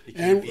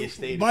 And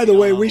by the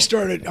way,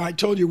 I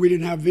told you we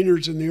didn't have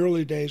vineyards in the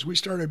early days. We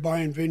started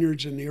buying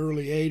vineyards in the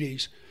early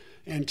 80s,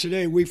 and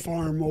today we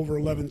farm over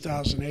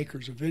 11,000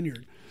 acres of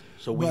vineyard.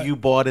 So when you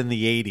bought in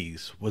the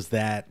 80s, was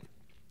that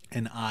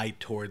an eye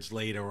towards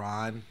later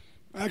on?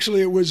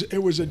 Actually, it was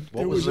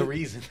What was the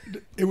reason?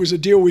 It was a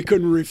deal we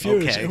couldn't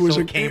refuse. Okay,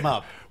 it came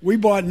up. We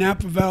bought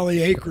Napa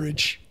Valley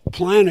acreage,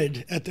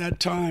 planted at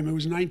that time. It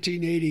was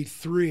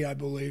 1983, I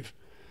believe,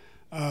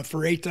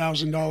 for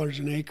 $8,000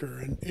 an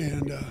acre,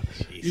 and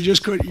you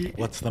just couldn't.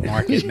 What's the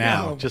market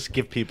now? Just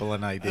give people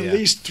an idea. At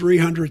least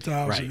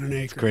 $300,000 an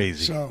acre. It's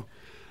crazy. So,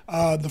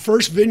 the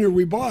first vineyard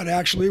we bought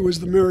actually was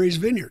the Mary's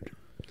Vineyard.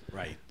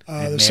 Right.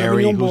 The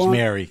Mary, who's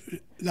Mary?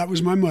 That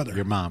was my mother.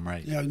 Your mom,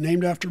 right? Yeah,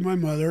 named after my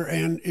mother,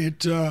 and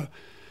it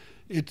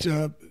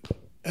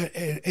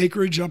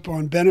acreage up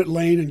on Bennett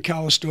Lane in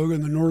Calistoga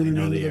in the northern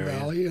end of the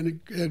valley,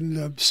 and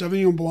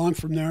Sauvignon Blanc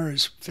from there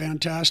is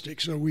fantastic.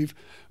 So we've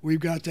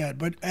got that.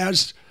 But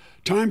as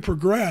time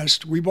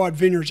progressed, we bought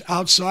vineyards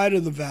outside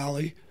of the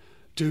valley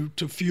to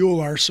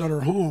fuel our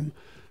Sutter home.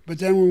 But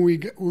then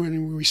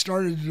when we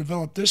started to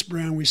develop this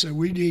brand, we said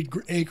we need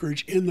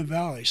acreage in the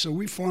valley. So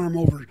we farm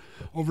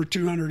over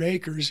 200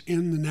 acres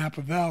in the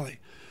Napa Valley.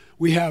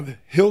 We have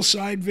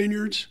hillside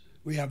vineyards,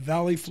 we have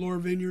valley floor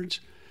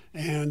vineyards,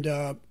 and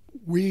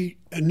we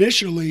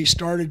initially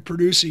started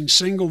producing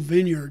single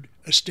vineyard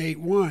estate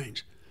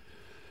wines.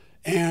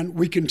 And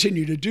we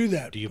continue to do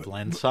that. Do you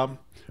blend some?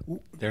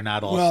 They're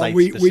not all site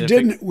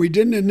specific? We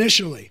didn't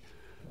initially.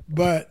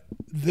 But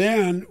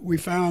then we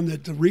found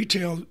that the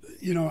retail,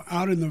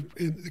 out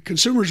the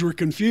consumers were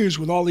confused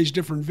with all these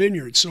different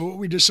vineyards. So what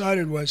we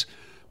decided was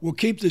we'll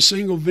keep the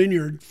single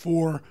vineyard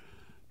for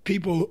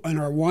people in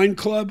our wine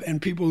club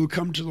and people who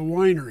come to the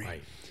winery.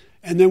 Right.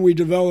 And then we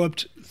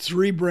developed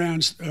three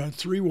brands,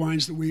 three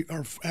wines that we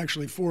are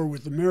actually four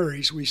with the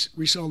Marys. We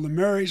sell the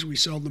Marys, we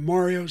sell the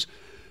Marios.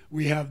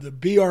 We have the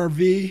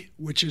BRV,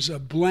 which is a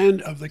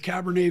blend of the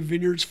Cabernet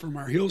vineyards from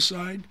our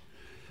hillside.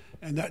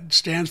 And that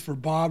stands for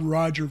Bob,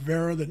 Roger,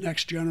 Vera, the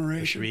next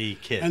generation. The three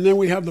kids. And then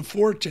we have the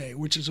Forte,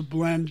 which is a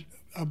blend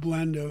of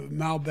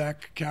Malbec,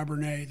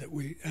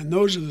 Cabernet and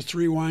those are the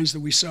three wines that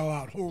we sell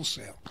out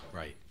wholesale.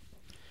 Right.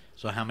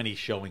 So how many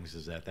showings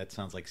is that? That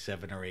sounds like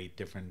 7 or 8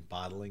 different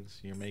bottlings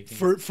you're making.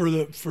 For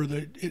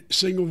the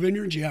single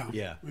vineyards, yeah.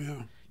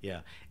 Yeah.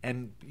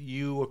 And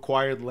you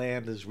acquired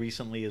land as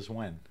recently as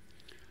when?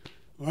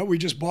 Well, we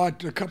just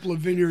bought a couple of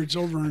vineyards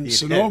over in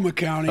Sonoma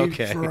County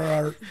for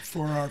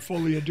our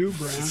Folie à Deux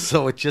brand.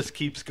 So it just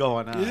keeps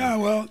going on. Yeah,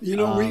 well,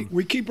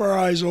 we keep our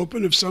eyes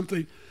open. If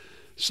something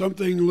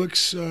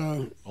looks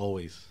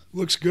always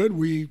looks good,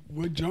 we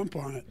would jump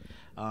on it.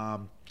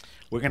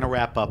 We're going to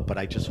wrap up, but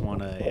I just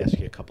want to ask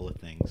you a couple of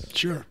things.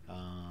 Sure.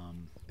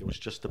 There was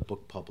just a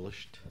book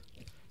published,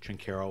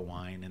 Trinchero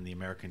Wine and the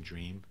American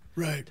Dream.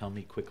 Right. Tell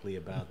me quickly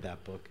about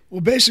that book.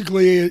 Well,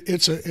 basically,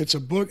 it's a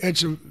book.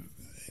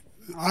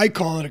 I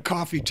call it a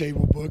coffee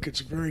table book.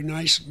 It's very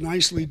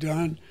nicely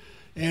done,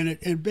 and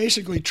it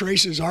basically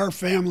traces our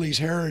family's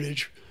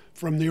heritage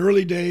from the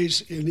early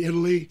days in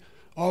Italy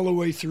all the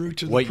way through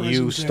to the present day. What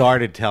you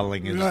started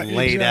telling is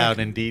laid out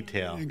in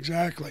detail.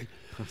 Exactly.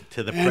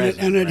 To the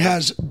present. And it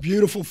has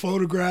beautiful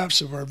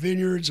photographs of our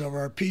vineyards, of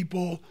our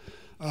people,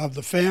 of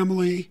the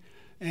family,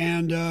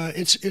 and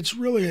it's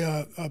really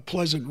a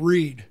pleasant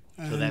read.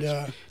 So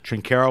that's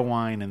Trinchero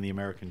Wine and the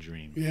American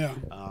Dream. Yeah.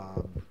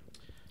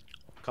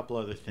 A couple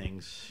other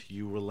things.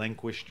 You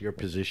relinquished your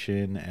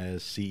position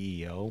as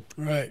CEO.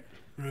 Right.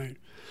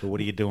 So what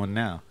are you doing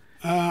now?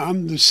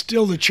 I'm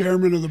still the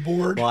chairman of the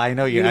board. Well, I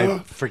know you. I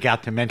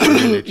forgot to mention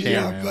you're the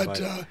chairman.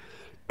 Yeah,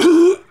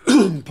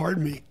 but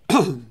pardon me.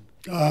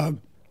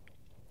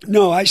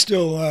 No, I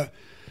still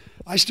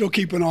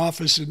keep an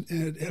office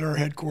at our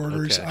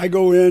headquarters. Okay. I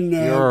go in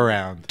You're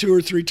around 2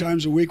 or 3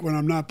 times a week when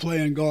I'm not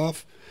playing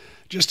golf,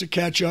 just to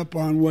catch up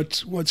on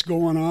what's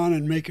going on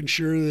and making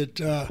sure that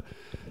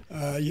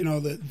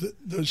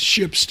the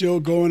ship's still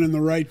going in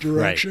the right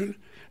direction. Right.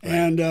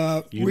 And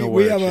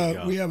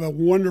we have a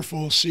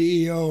wonderful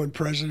CEO and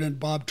president,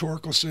 Bob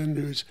Torkelson,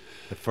 who's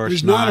the first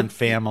who's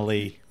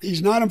non-family.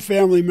 He's not a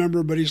family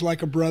member, but he's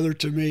like a brother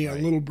to me,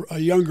 a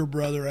younger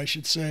brother, I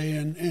should say,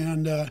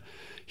 and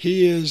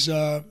he is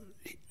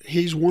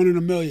he's 1 in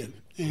a million,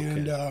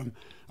 and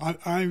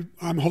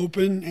I'm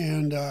hoping,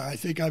 and I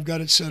think I've got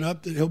it set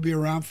up that he'll be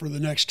around for the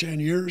next 10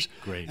 years.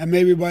 Great. And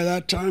maybe by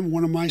that time,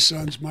 one of my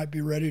sons might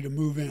be ready to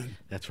move in.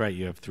 That's right.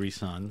 You have 3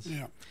 sons.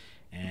 Yeah.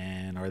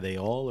 And are they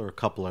all, or a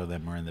couple of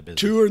them are in the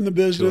business? 2 are in the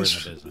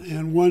business, 2 are in the business.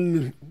 and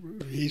 1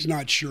 he's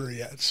not sure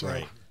yet. So.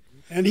 Right.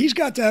 And he's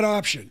got that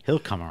option. He'll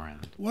come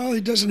around. Well,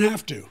 he doesn't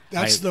have to.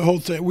 That's the whole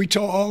thing. We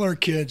tell all our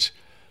kids,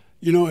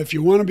 if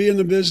you want to be in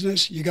the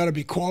business, you got to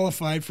be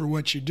qualified for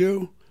what you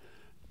do.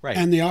 Right.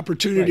 And the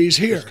opportunity's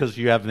here. Just because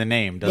you have the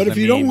name doesn't But if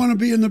you mean... don't want to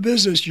be in the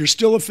business, you're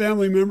still a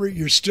family member.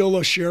 You're still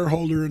a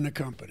shareholder in the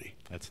company.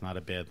 That's not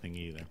a bad thing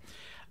either.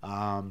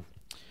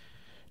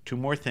 2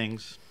 more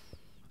things.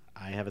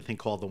 I have a thing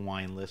called the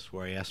wine list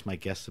where I ask my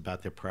guests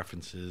about their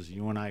preferences.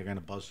 You and I are going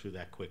to buzz through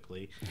that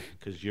quickly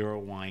because you're a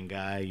wine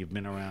guy. You've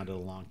been around it a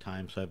long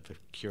time, so I have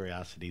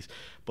curiosities.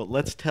 But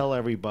let's tell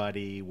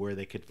everybody where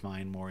they could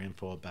find more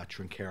info about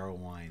Trinchero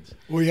wines.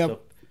 We have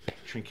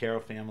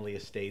Trinchero Family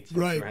Estates.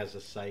 Right. Sure has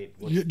a site.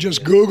 You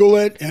just Google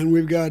it, and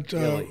we've got...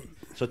 Really?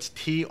 So it's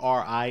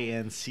Trinchero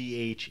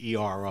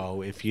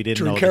if you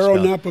didn't know the Trinchero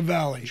stuff. Napa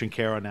Valley.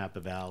 Trinchero Napa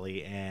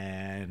Valley,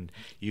 and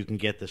you can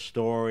get the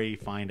story,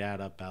 find out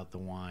about the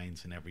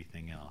wines and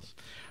everything else.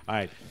 All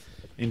right,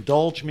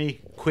 indulge me,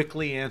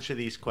 quickly answer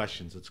these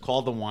questions. It's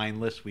called the wine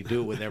list. We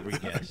do it with every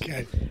guest.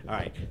 Okay. All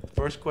right,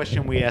 first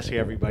question we ask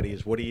everybody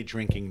is, what are you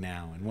drinking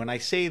now? And when I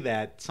say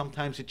that,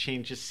 sometimes it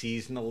changes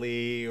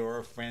seasonally or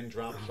a friend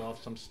drops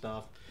off some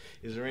stuff.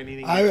 Is there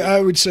anything? I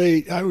would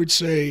say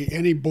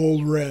any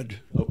bold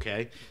red.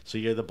 Okay, so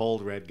you're the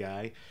bold red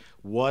guy.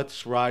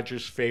 What's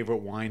Roger's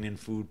favorite wine and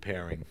food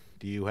pairing?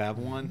 Do you have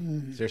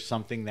one? Is there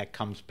something that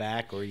comes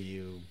back, or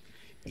you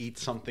eat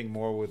something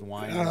more with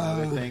wine than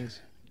other things?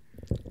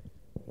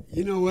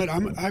 You know what?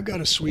 I've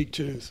got a sweet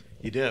tooth.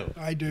 You do?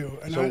 I do.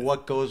 And so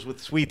what goes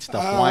with sweet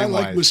stuff, I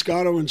wine-wise? like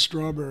Moscato and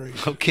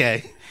strawberries.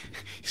 Okay.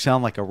 You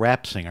sound like a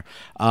rap singer.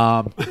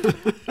 All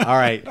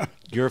right.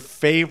 Your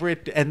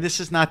favorite, and this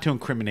is not to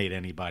incriminate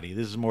anybody.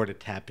 This is more to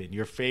tap in.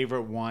 Your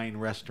favorite wine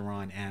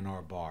restaurant and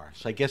or bar.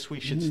 So I guess we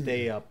should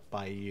stay up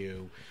by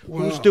you.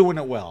 Wow. Who's doing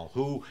it well?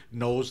 Who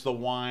knows the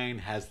wine,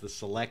 has the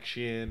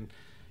selection?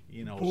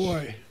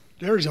 Boy,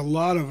 there's a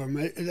lot of them.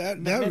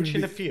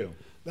 Mention a few.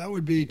 That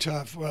would be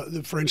tough.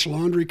 The French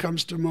Laundry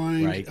comes to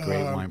mind. Right,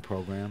 great wine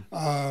program.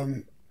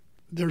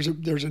 There's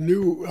a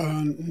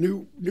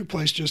new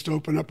place just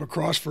opened up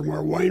across from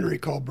our winery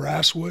called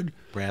Brasswood.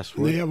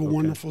 Brasswood. They have a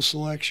wonderful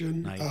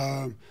selection.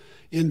 Nice.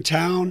 In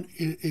town,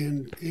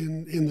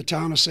 in the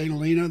town of St.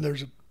 Helena,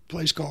 there's a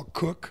place called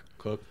Cook.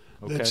 Cook.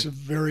 Okay. That's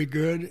very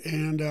good.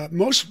 And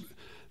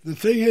the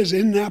thing is,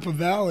 in Napa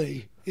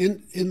Valley,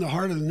 in the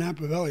heart of the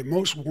Napa Valley,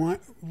 most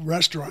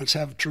restaurants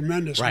have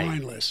tremendous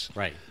wine lists.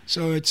 Right.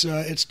 So it's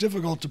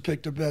difficult to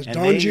pick the best. And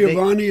Don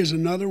Giovanni is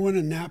another one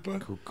in Napa.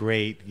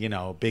 Great,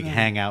 big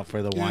hangout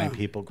for the wine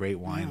people. Great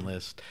wine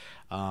list.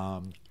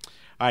 All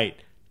right.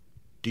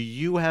 Do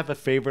you have a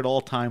favorite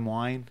all-time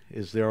wine?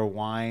 Is there a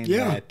wine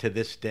that to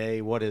this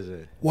day, what is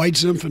it? White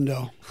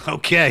Zinfandel.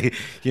 Okay.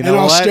 And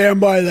I'll stand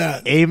by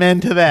that. Amen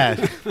to that.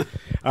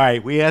 All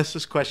right. We asked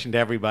this question to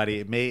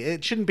everybody.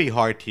 It shouldn't be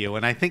hard to you,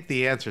 and I think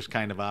the answer is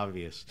kind of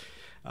obvious.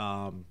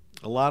 A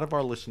lot of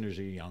our listeners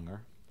are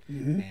younger,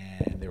 and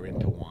they're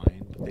into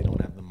wine, but they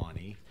don't have the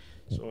money.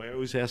 So I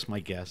always ask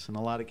my guests, and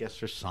a lot of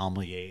guests are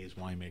sommeliers,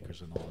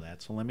 winemakers, and all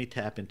that. So let me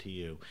tap into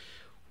you.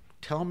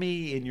 Tell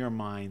me in your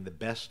mind the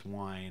best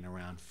wine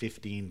around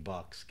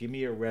 $15. Give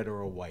me a red or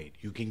a white.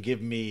 You can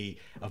give me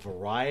a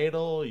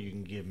varietal. You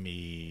can give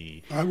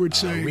me a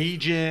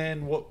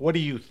region. What do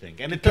you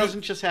think? And it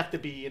doesn't just have to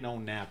be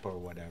Napa or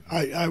whatever.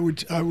 I would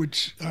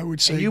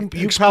say you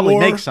probably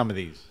make some of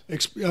these.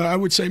 I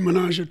would say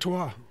Menage a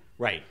Trois.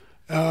 Right.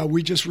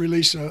 We just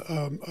released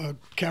a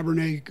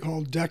Cabernet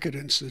called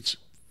Decadence. It's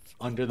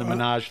under the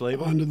Menage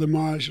label. Under the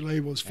Menage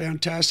label, it's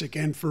fantastic.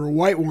 And for a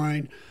white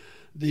wine,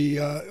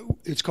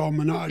 it's called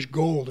Menage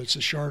Gold. It's a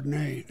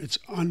Chardonnay. It's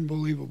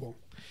unbelievable.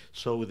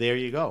 So there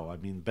you go. I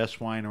mean,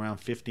 best wine around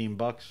 $15,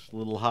 a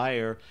little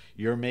higher.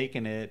 You're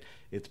making it.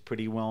 It's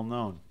pretty well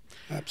known.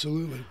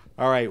 Absolutely.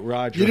 All right,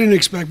 Roger. You didn't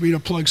expect me to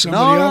plug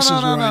somebody else's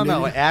wine.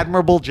 No.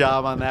 Admirable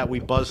job on that. We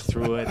buzzed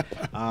through it.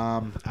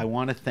 I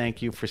want to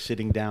thank you for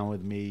sitting down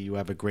with me. You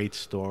have a great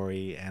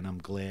story, and I'm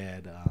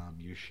glad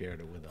you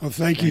shared it with us. Well,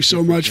 thank you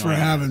so much for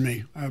having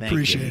me. I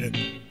appreciate it.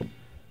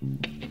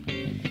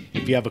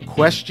 If you have a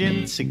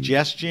question,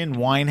 suggestion,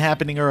 wine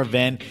happening, or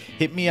event,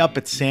 hit me up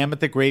at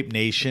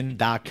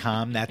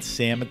samatthegrapenation.com. That's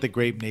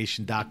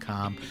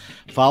samatthegrapenation.com.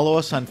 Follow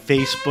us on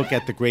Facebook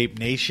at The Grape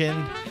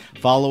Nation.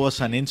 Follow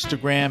us on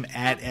Instagram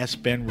at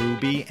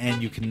SBenRuby.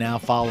 And you can now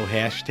follow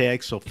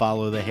hashtags, so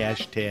follow the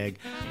hashtag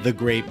The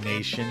Grape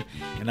Nation.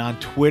 And on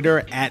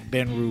Twitter at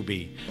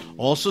BenRuby.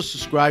 Also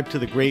subscribe to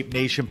the Grape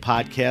Nation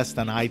podcast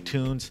on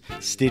iTunes,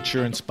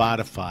 Stitcher, and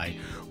Spotify.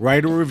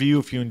 Write a review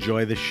if you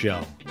enjoy the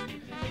show.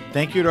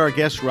 Thank you to our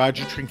guest,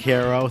 Roger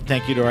Trinchero.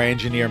 Thank you to our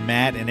engineer,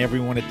 Matt, and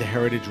everyone at the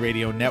Heritage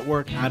Radio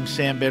Network. I'm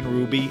Sam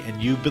BenRuby,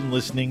 and you've been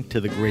listening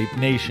to The Grape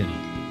Nation.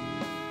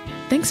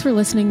 Thanks for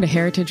listening to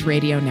Heritage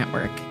Radio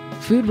Network,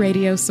 food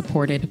radio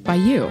supported by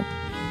you.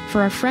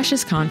 For our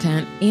freshest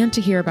content and to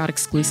hear about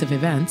exclusive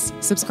events,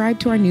 subscribe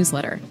to our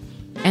newsletter.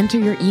 Enter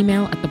your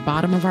email at the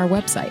bottom of our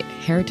website,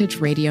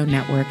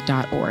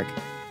 heritageradionetwork.org.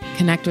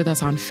 Connect with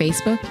us on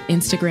Facebook,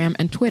 Instagram,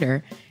 and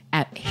Twitter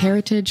at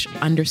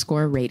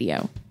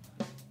heritage_radio.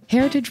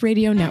 Heritage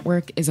Radio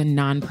Network is a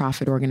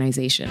nonprofit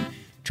organization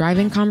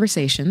driving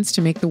conversations to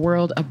make the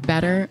world a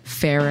better,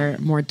 fairer,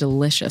 more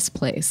delicious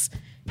place.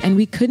 And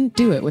we couldn't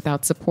do it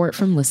without support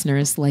from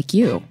listeners like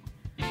you.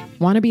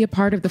 Want to be a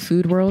part of the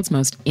food world's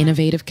most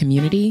innovative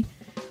community?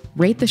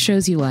 Rate the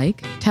shows you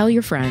like, tell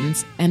your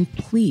friends, and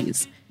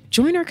please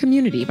join our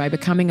community by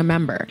becoming a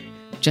member.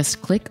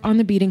 Just click on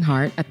the beating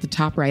heart at the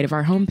top right of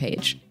our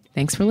homepage.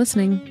 Thanks for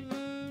listening.